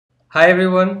Hi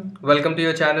everyone, welcome to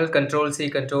your channel control C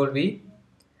control we.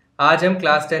 आज हम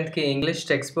class 10th के English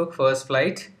text book first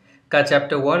flight का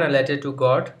chapter 1 a letter to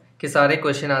God के सारे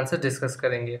question answer discuss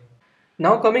करेंगे।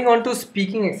 Now coming on to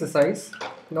speaking exercise.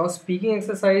 Now speaking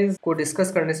exercise को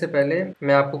discuss करने से पहले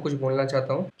मैं आपको कुछ बोलना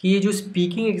चाहता हूँ कि ये जो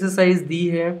स्पीकिंग एक्सरसाइज दी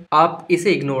है आप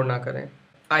इसे इग्नोर ना करें।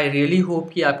 आई रियली होप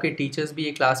कि आपके टीचर्स भी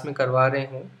ये क्लास में करवा रहे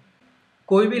हों।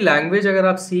 कोई भी लैंग्वेज अगर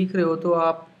आप सीख रहे हो तो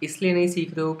आप इसलिए नहीं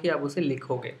सीख रहे हो कि आप उसे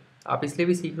लिखोगे, आप इसलिए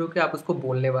भी सीख रहे हो कि आप उसको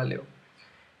बोलने वाले हो।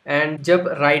 एंड जब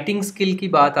राइटिंग स्किल की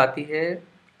बात आती है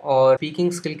और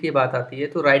स्पीकिंग स्किल की बात आती है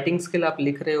तो राइटिंग स्किल आप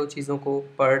लिख रहे हो, चीज़ों को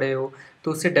पढ़ रहे हो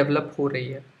तो उससे डेवलप हो रही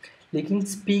है। लेकिन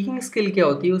स्पीकिंग स्किल क्या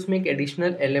होती है, उसमें एक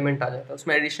एडिशनल एलिमेंट आ जाता है।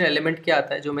 उसमें एडिशनल एलिमेंट क्या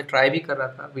आता है, जो मैं ट्राई भी कर रहा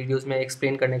था वीडियोस में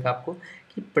एक्सप्लेन करने का आपको,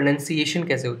 कि प्रोनाउंसिएशन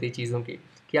कैसे होती है चीज़ों की,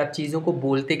 कि आप चीज़ों को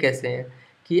बोलते कैसे हैं,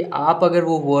 कि आप अगर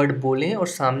वो वर्ड बोलें और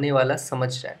सामने वाला समझ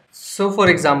जाए। सो फॉर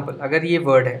एग्जाम्पल, अगर ये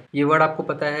वर्ड है, ये वर्ड आपको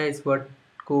पता है, इस वर्ड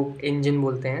को इंजन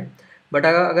बोलते हैं। बट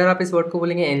अगर आप इस वर्ड को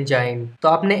बोलेंगे एंजाइन, तो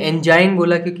आपने एंजाइन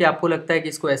बोला क्योंकि आपको लगता है कि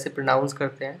इसको ऐसे प्रोनाउंस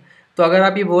करते हैं। तो अगर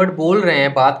आप ये वर्ड बोल रहे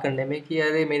हैं बात करने में कि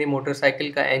अरे मेरी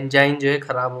मोटरसाइकिल का एंजाइन जो है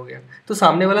ख़राब हो गया, तो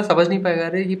सामने वाला समझ नहीं पाएगा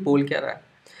अरे ये बोल क्या रहा है।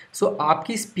 सो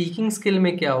आपकी स्पीकिंग स्किल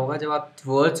में क्या होगा, जब आप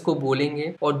वर्ड्स को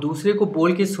बोलेंगे और दूसरे को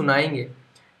बोल के सुनाएंगे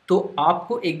तो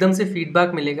आपको एकदम से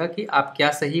फीडबैक मिलेगा कि आप क्या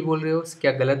सही बोल रहे हो,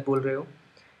 क्या गलत बोल रहे हो।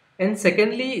 एंड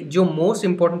सेकेंडली, जो मोस्ट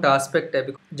इम्पॉर्टेंट आस्पेक्ट है,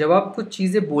 जब आप कुछ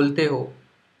चीज़ें बोलते हो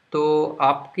तो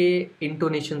आपके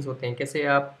इंटोनेशंस होते हैं, कैसे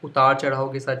आप उतार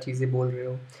चढ़ाव के साथ चीज़ें बोल रहे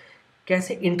हो,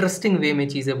 कैसे इंटरेस्टिंग वे में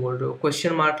चीज़ें बोल रहे हो।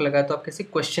 क्वेश्चन मार्क लगा तो आप कैसे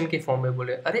क्वेश्चन के फॉर्म में बोल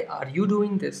रहे हो, अरे are you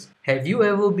doing this, have you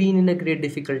ever been in a great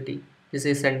difficulty,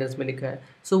 जैसे इस सेंटेंस में लिखा है।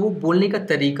 सो वो बोलने का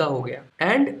तरीका हो गया।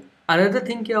 एंड अनदर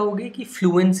थिंग क्या होगी कि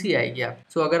फ्लुएंसी आएगी आप।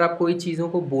 सो अगर आप कोई चीज़ों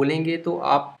को बोलेंगे तो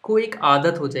आपको एक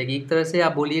आदत हो जाएगी, एक तरह से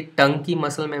आप बोलिए टंग की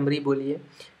मसल मेमोरी बोलिए,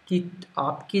 कि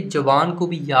आपकी ज़बान को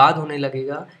भी याद होने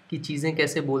लगेगा कि चीज़ें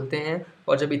कैसे बोलते हैं,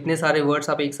 और जब इतने सारे वर्ड्स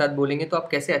आप एक साथ बोलेंगे तो आप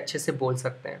कैसे अच्छे से बोल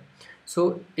सकते हैं।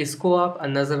 सो इसको आप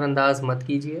नज़रअंदाज मत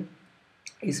कीजिए।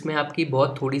 इसमें आपकी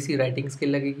बहुत थोड़ी सी राइटिंग स्किल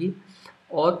लगेगी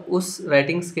और उस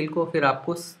राइटिंग स्किल को फिर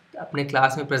आपको अपने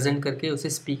क्लास में प्रेजेंट करके उसे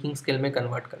स्पीकिंग स्किल में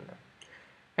कन्वर्ट करना है।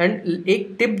 एंड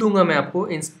एक टिप दूंगा मैं आपको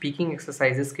इन स्पीकिंग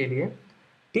एक्सरसाइजेस के लिए।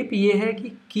 टिप ये है कि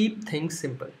कीप थिंग्स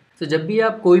सिंपल। तो जब भी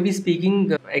आप कोई भी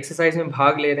स्पीकिंग एक्सरसाइज में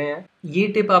भाग ले रहे हैं, ये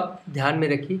टिप आप ध्यान में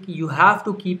रखिए कि you have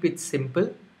to keep it simple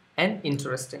and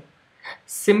interesting.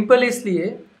 Simple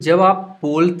इसलिए, जब आप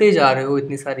बोलते जा रहे हो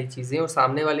इतनी सारी चीज़ें और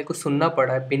सामने वाले को सुनना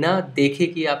पड़ा है बिना देखे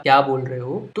कि आप क्या बोल रहे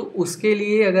हो, तो उसके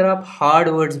लिए अगर आप हार्ड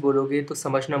वर्ड्स बोलोगे तो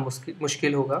समझना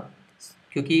मुश्किल होगा,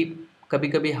 क्योंकि कभी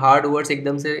कभी हार्ड वर्ड्स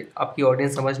एकदम से आपकी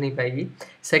ऑडियंस समझ नहीं पाएगी।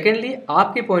 सेकेंडली,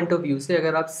 आपके पॉइंट ऑफ व्यू से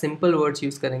अगर आप सिंपल वर्ड्स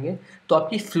यूज़ करेंगे तो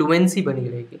आपकी फ्लुएंसी बनी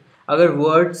रहेगी। अगर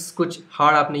वर्ड्स कुछ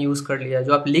हार्ड आपने यूज़ कर लिया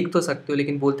जो आप लिख तो सकते हो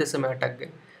लेकिन बोलते समय अटक गए,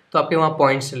 तो आपके वहाँ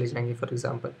पॉइंट्स चले जाएंगे। फॉर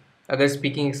एग्जाम्पल, अगर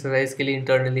स्पीकिंग एक्सरसाइज के लिए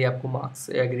इंटरनली आपको मार्क्स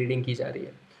या ग्रेडिंग की जा रही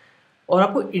है। और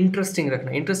आपको इंटरेस्टिंग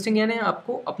रखना है। इंटरेस्टिंग यानी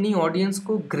आपको अपनी ऑडियंस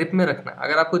को ग्रिप में रखना है।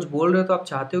 अगर आप कुछ बोल रहे हो तो आप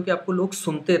चाहते हो कि आपको लोग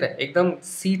सुनते रहें, एकदम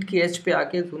सीट के एज पे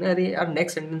आके सुने, अरे यार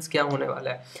नेक्स्ट सेंटेंस क्या होने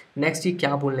वाला है, नेक्स्ट ये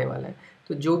क्या बोलने वाला है।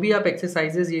 तो जो भी आप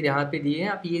एक्सरसाइजेज ये यहाँ पे दिए हैं,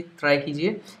 आप ये ट्राई कीजिए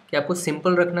कि आपको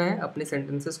सिंपल रखना है अपने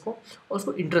सेंटेंसेस को और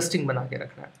उसको इंटरेस्टिंग बना के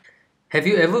रखना है। Have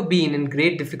you ever been in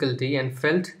great difficulty and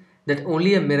felt that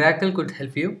only a miracle could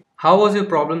help you? How was your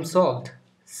problem solved?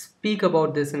 Speak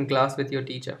about this in class with your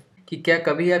teacher. कि क्या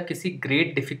कभी आप किसी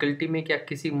ग्रेट डिफ़िकल्टी में, क्या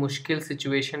किसी मुश्किल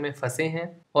situation में फंसे हैं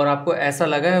और आपको ऐसा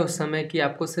लगा है उस समय कि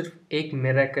आपको सिर्फ एक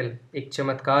मिरेकल, एक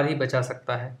चमत्कार ही बचा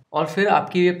सकता है, और फिर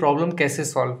आपकी ये प्रॉब्लम कैसे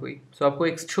सॉल्व हुई। सो आपको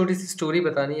एक छोटी सी स्टोरी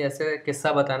बतानी है, ऐसा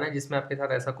किस्सा बताना है जिसमें आपके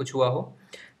साथ ऐसा कुछ हुआ हो।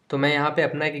 तो मैं यहाँ पे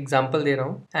अपना एक एग्जाम्पल दे रहा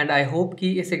हूँ एंड आई होप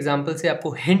कि इस एग्जाम्पल से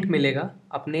आपको हिंट मिलेगा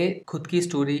अपने खुद की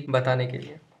स्टोरी बताने के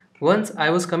लिए। Once I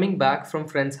was coming back from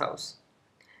friends house.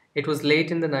 It was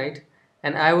late in the night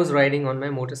and I was riding on my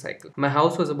motorcycle. My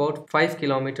house was about 5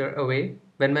 kilometers away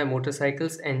when my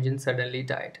motorcycle's engine suddenly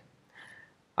died.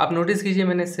 आप notice कीजिए,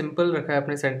 मैंने simple रखा है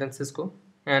अपने sentences को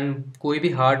and कोई भी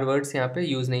hard words यहाँ पे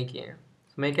यूज़ नहीं किए हैं।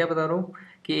 मैं क्या बता रहा हूँ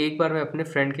कि एक बार मैं अपने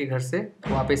फ्रेंड के घर से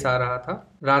वापस आ रहा था,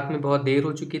 रात में बहुत देर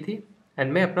हो चुकी थी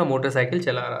एंड मैं अपना मोटरसाइकिल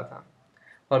चला रहा था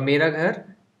और मेरा घर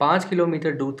 5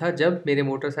 किलोमीटर दूर था जब मेरे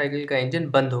मोटरसाइकिल का इंजन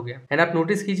बंद हो गया। एंड आप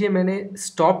नोटिस कीजिए, मैंने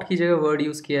स्टॉप्ड की जगह वर्ड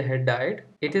यूज़ किया है died.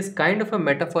 It is kind of a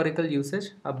metaphorical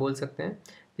usage आप बोल सकते हैं,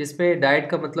 जिसमें डाइड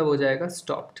का मतलब हो जाएगा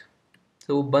स्टॉप्ड।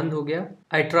 तो वो बंद हो गया।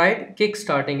 I tried kick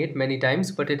starting it many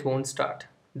times but it won't start.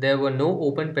 There were know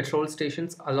open petrol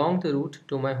stations along the root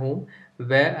to my home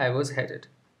where I was headed.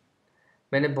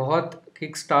 मैंने बहुत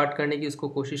किक स्टार्ट करने की उसको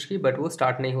कोशिश की बट वो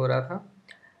स्टार्ट नहीं हो रहा था।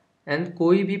 एंड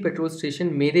कोई भी पेट्रोल स्टेशन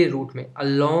मेरे रूट में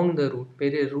अलोंग द रूट,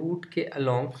 मेरे रूट के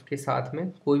अलोंग के साथ में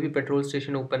कोई भी पेट्रोल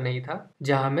स्टेशन ओपन नहीं था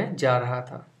जहाँ मैं जा रहा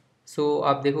था। सो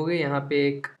आप देखोगे यहाँ पे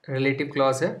एक रिलेटिव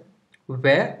क्लॉज है,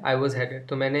 वेयर आई वॉज हेडेड।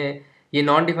 तो मैंने ये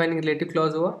नॉन डिफाइनिंग रिलेटिव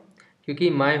क्लॉज हुआ क्योंकि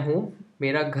माई होम,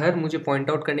 मेरा घर, मुझे पॉइंट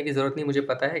आउट करने की ज़रूरत नहीं, मुझे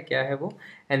पता है क्या है वो।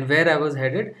 And where I was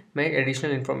headed, मैं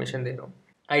एडिशनल इन्फॉर्मेशन दे रहा हूँ।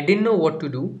 I didn't know what to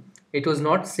do, it was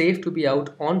not safe to be out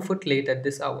on foot late at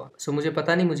this our. सो मुझे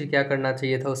पता नहीं मुझे क्या करना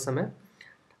चाहिए था उस समय,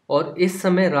 और इस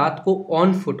समय रात को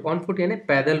ऑन फुट यानी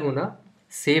पैदल होना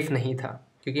सेफ नहीं था,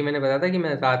 क्योंकि मैंने बताया था कि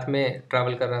मैं रात में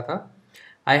ट्रैवल कर रहा था।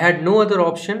 I had no other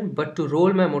option but to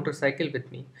role my motorcycle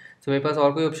with me. सो मेरे पास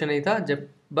और कोई ऑप्शन नहीं था जब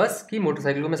बस कि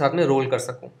मोटरसाइकिल को मैं साथ में रोल कर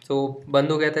सकूं। सो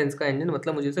बंद हो गया था इसका इंजन,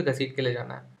 मतलब मुझे उसे घसीट के ले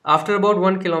जाना है। After about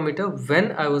 1 kilometre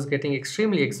when I was getting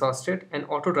extremely exhausted N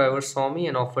auto driver saw me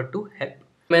and offer to help.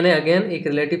 मैंने अगेन एक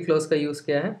रिलेटिव क्लॉज का यूज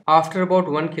किया है। आफ्टर अबाउट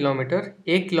 1 किलोमीटर,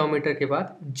 1 किलोमीटर के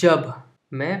बाद जब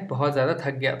मैं बहुत ज़्यादा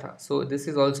थक गया था। So this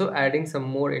is also adding some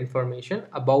more information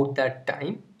about that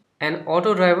time. N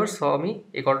auto driver saw me,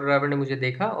 एक ऑटो ड्राइवर ने मुझे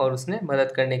देखा और उसने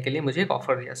मदद करने के लिए मुझे एक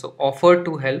ऑफर दिया। सो offered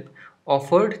to help,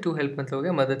 offered to help मतलब हो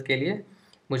गया मदद के लिए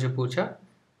मुझे पूछा।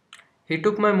 ही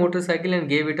टुक माई motorcycle and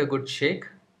gave it a good shake,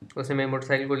 उसने मेरी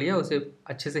मोटरसाइकिल को लिया, उसे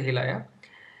अच्छे से हिलाया।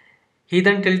 ही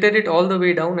then tilted it all the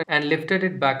way down and lifted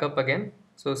it back up again.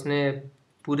 सो उसने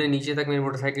पूरे नीचे तक मेरी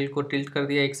मोटरसाइकिल को टिल्ट कर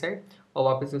दिया एक साइड और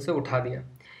वापस उसे उठा दिया।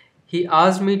 He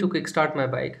asked me to kick start my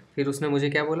bike, फिर उसने मुझे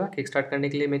क्या बोला, किक स्टार्ट करने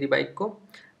के लिए मेरी बाइक को।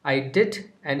 I did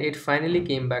and it finally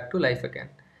came back to life again.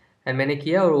 And मैंने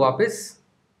किया और वापस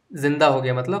जिंदा हो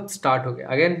गया, मतलब स्टार्ट हो गया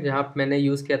अगेन। जहाँ मैंने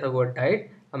यूज़ किया था वर्ड डाइड,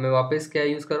 अब मैं वापस क्या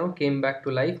यूज़ कर रहा हूँ, केम बैक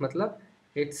टू लाइफ, मतलब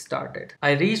it started.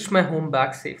 I reached my home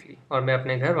back safely, और मैं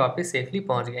अपने घर वापस सेफली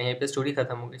पहुँच गया। यहीं पे स्टोरी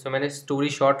खत्म हो गई। सो मैंने स्टोरी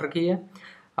शॉर्ट रखी है,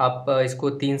 आप इसको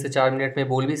 3 से 4 मिनट में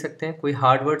बोल भी सकते हैं, कोई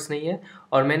हार्ड वर्ड्स नहीं है।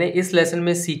 और मैंने इस लेसन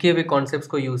में सीखे हुए कॉन्सेप्ट्स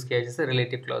को यूज़ किया है, जैसे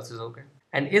रिलेटिव क्लॉजेज हो गए।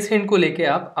 एंड इस हिंट को लेके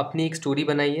आप अपनी एक स्टोरी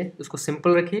बनाइए, उसको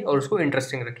सिंपल रखिए और उसको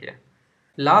इंटरेस्टिंग रखिए।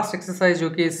 लास्ट एक्सरसाइज जो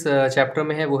कि इस चैप्टर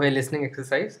में है वो है लिसनिंग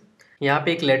एक्सरसाइज। यहाँ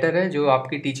पे एक लेटर है जो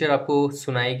आपकी टीचर आपको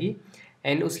सुनाएगी,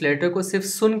 एंड उस लेटर को सिर्फ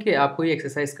सुन के आपको ये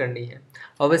एक्सरसाइज करनी है।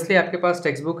 ऑब्वियसली आपके पास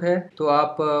टेक्स्ट बुक है तो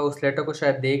आप उस लेटर को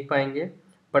शायद देख पाएंगे,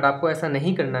 बट आपको ऐसा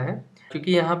नहीं करना है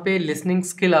क्योंकि यहाँ पे लिसनिंग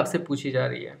स्किल आपसे पूछी जा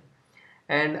रही है।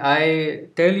 एंड आई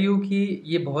टेल यू कि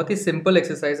ये बहुत ही सिंपल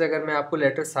एक्सरसाइज है। अगर मैं आपको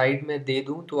लेटर साइड में दे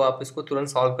दूँ तो आप इसको तुरंत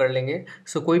सॉल्व कर लेंगे।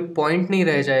 सो कोई पॉइंट नहीं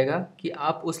रह जाएगा कि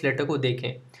आप उस लेटर को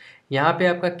देखें। यहाँ पे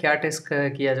आपका क्या टेस्ट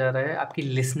किया जा रहा है, आपकी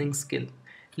लिसनिंग स्किल।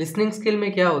 लिसनिंग स्किल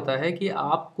में क्या होता है कि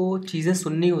आपको चीज़ें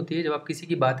सुननी होती है। जब आप किसी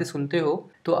की बातें सुनते हो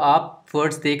तो आप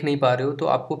वर्ड्स देख नहीं पा रहे हो, तो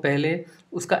आपको पहले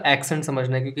उसका एक्सेंट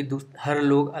समझना है, क्योंकि हर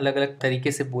लोग अलग अलग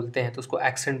तरीके से बोलते हैं तो उसको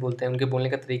एक्सेंट बोलते हैं, उनके बोलने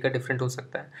का तरीका डिफरेंट हो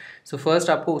सकता है। सो फर्स्ट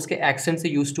आपको उसके एक्सेंट से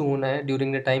यूज टू होना है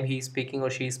during the time he is speaking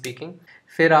और शी इज़ स्पीकिंग।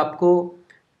 फिर आपको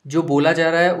जो बोला जा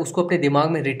रहा है उसको अपने दिमाग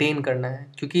में रिटेन करना है,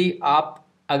 क्योंकि आप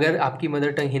अगर आपकी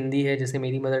मदर टंग हिंदी है, जैसे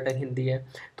मेरी मदर टंग हिंदी है,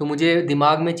 तो मुझे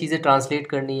दिमाग में चीज़ें ट्रांसलेट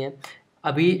करनी है।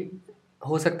 अभी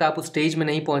हो सकता है आप उस स्टेज में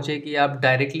नहीं पहुंचे कि आप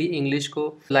डायरेक्टली इंग्लिश को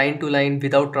line to line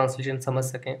without translation समझ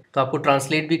सकें, तो आपको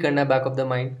ट्रांसलेट भी करना है back of the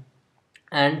mind.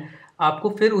 And आपको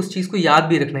फिर उस चीज़ को याद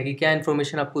भी रखना है कि क्या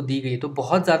इन्फॉर्मेशन आपको दी गई, तो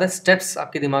बहुत ज़्यादा स्टेप्स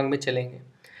आपके दिमाग में चलेंगे।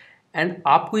 एंड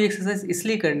आपको ये एक्सरसाइज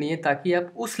इसलिए करनी है ताकि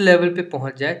आप उस लेवल पे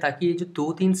पहुंच जाए, ताकि ये जो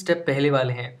 2-3 स्टेप पहले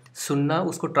वाले हैं, सुनना,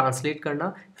 उसको ट्रांसलेट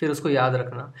करना, फिर उसको याद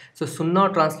रखना। सो सुनना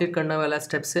और ट्रांसलेट करने वाला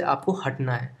स्टेप से आपको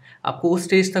हटना है, आपको उस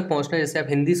स्टेज तक पहुंचना है जैसे आप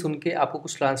हिंदी सुन के आपको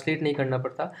कुछ ट्रांसलेट नहीं करना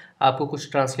पड़ता, आपको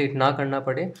कुछ ट्रांसलेट ना करना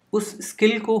पड़े। उस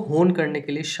स्किल को होन करने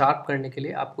के लिए, शार्प करने के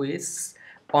लिए आपको ये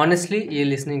ऑनेस्टली ये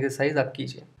लिसनिंग एक्सरसाइज आप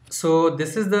कीजिए। So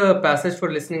this is the passage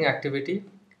for listening activity.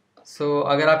 सो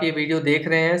अगर आप ये वीडियो देख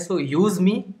रहे हैं, so use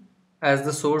me as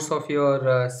the source of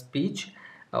your speech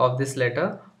of this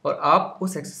letter, और आप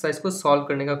उस एक्सरसाइज को सॉल्व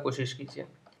करने का कोशिश कीजिए।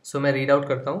 सो मैं रीड आउट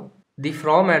करता हूँ। The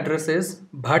from address is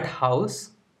Bhatt house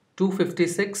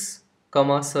 256,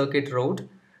 circuit road,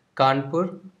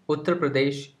 Kanpur, Uttar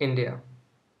Pradesh, India.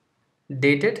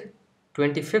 Dated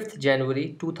 25th January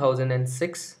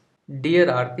 2006. Dear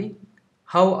Aarti,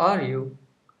 how are you?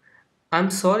 I'm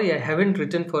sorry I haven't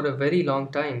written for a very long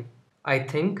time. I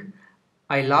think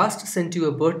I last sent you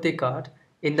a birthday card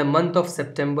in the month of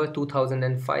September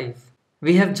 2005.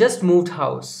 We have just moved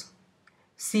house.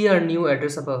 See our new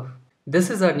address above. This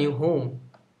is our new home.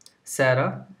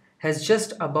 Sarah has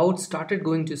just about started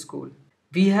going to school.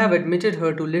 We have admitted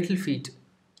her to Little Feet,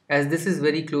 as this is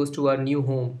very close to our new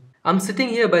home. I'm sitting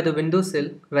here by the windowsill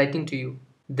writing to you.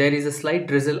 There is a slight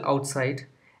drizzle outside,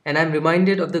 and I'm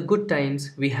reminded of the good times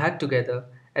we had together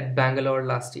at Bangalore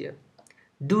last year.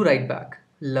 Do write back.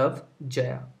 Love,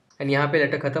 Jaya. And यहाँ पे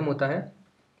letter ख़त्म होता है।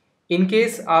 In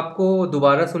case आपको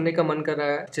दोबारा सुनने का मन कर रहा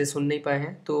है, अच्छे सुन नहीं पाए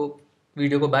हैं, तो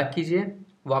वीडियो को बैक कीजिए,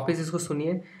 वापस इसको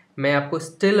सुनिए। मैं आपको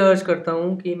स्टिल अर्ज करता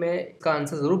हूँ कि मैं इसका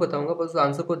आंसर ज़रूर बताऊंगा, बस उस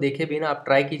आंसर को देखे बिना आप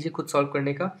ट्राई कीजिए खुद सॉल्व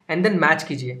करने का, एंड देन मैच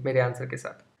कीजिए मेरे आंसर के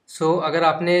साथ। सो अगर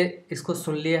आपने इसको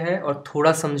सुन लिया है और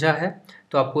थोड़ा समझा है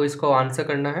तो आपको इसको आंसर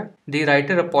करना है। The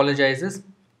writer अपोलोजाइजेस,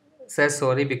 says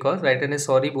sorry because, writer ने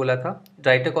सॉरी बोला था।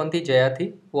 राइटर कौन थी? जया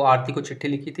थी। वो आरती को चिट्ठी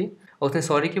लिखी थी और उसने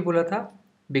सॉरी क्यों बोला था?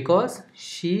 Because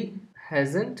she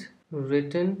hasn't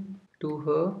written to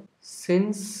her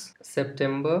since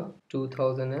September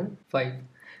 2005।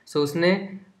 सो उसने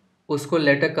उसको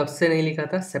लेटर कब से नहीं लिखा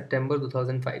था? September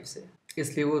 2005 से,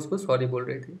 इसलिए वो उसको सॉरी बोल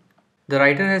रही थी। The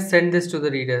writer has send this to the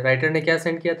reader, writer ने क्या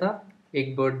सेंड किया था?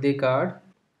 एक बर्थडे कार्ड,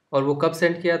 और वो कब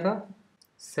सेंड किया था?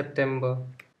 September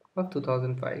of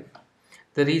 2005।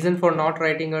 The reason for not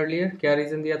writing earlier, क्या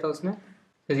रीज़न दिया था उसने?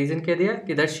 रीज़न क्या दिया?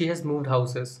 कि that she has moved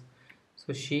houses,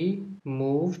 so she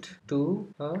moved to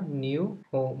a new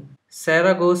home.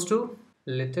 सैरा goes to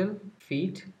little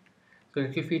feet, तो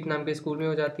लिटिल फीट नाम के स्कूल में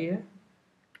हो जाती है।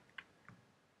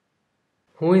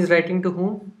 Who is writing to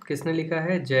whom, किसने लिखा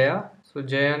है? जया, सो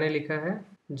जया ने लिखा है।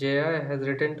 Jaya has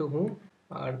written to whom?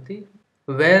 Aarti.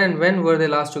 Where and when were they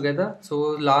last together,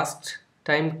 so last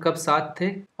time कब साथ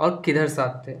थे और किधर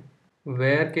साथ थे?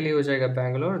 वेयर के लिए हो जाएगा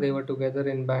बैंगलोर, दे वर टुगेदर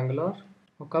इन बैंगलोर।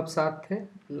 और कब साथ थे?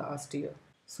 Last year.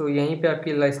 सो यहीं पे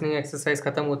आपकी लिसनिंग एक्सरसाइज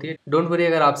खत्म होती है। डोंट वरी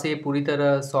अगर आपसे ये पूरी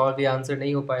तरह सॉल्व या आंसर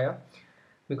नहीं हो पाया,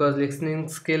 बिकॉज लिसनिंग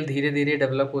स्किल धीरे धीरे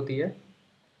डेवलप होती है,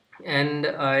 एंड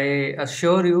आई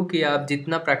अश्योर यू कि आप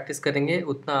जितना प्रैक्टिस करेंगे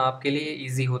उतना आपके लिए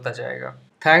ईजी होता जाएगा।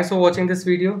 Thanks for watching this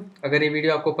video. अगर ये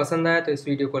वीडियो आपको पसंद आया तो इस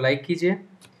वीडियो को लाइक कीजिए,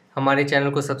 हमारे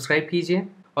चैनल को सब्सक्राइब कीजिए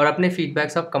और अपने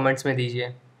फीडबैक्स आप कमेंट्स में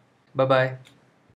दीजिए। Bye bye.